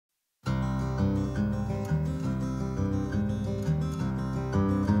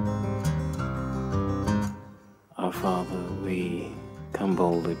Our Father, we come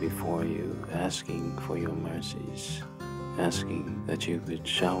boldly before you, asking for your mercies, asking that you would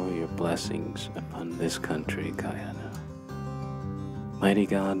shower your blessings upon this country, Guyana. Mighty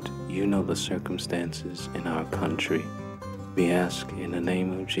God, you know the circumstances in our country. We ask in the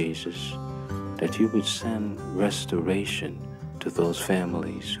name of Jesus that you would send restoration to those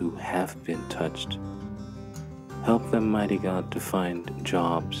families who have been touched. Help them, mighty God, to find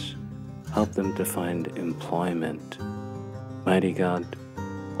jobs. Help them to find employment. Mighty God,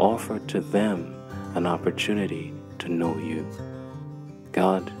 offer to them an opportunity to know you.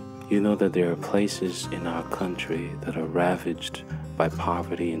 God, you know that there are places in our country that are ravaged by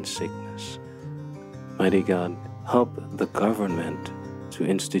poverty and sickness. Mighty God, help the government to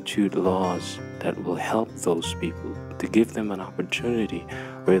institute laws that will help those people, to give them an opportunity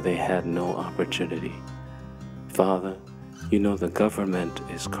where they had no opportunity. Father, you know the government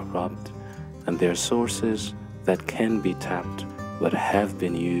is corrupt, and there are sources that can be tapped but have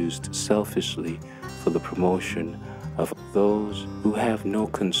been used selfishly for the promotion of those who have no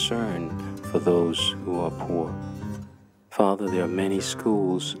concern for those who are poor. Father, there are many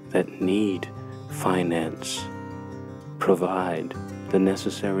schools that need finance. Provide the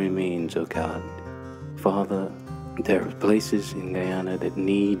necessary means, O God. Father, there are places in Guyana that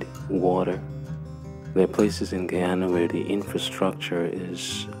need water. There are places in Guyana where the infrastructure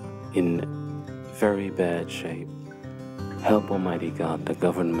is in very bad shape. Help, Almighty God, the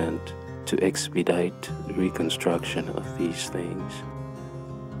government to expedite the reconstruction of these things.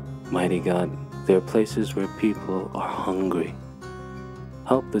 Mighty God, there are places where people are hungry.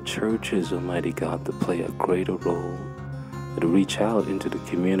 Help the churches, Almighty God, to play a greater role, to reach out into the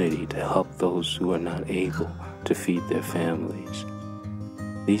community to help those who are not able to feed their families.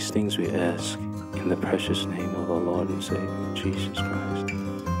 These things we ask in the precious name of our Lord and Savior, Jesus Christ.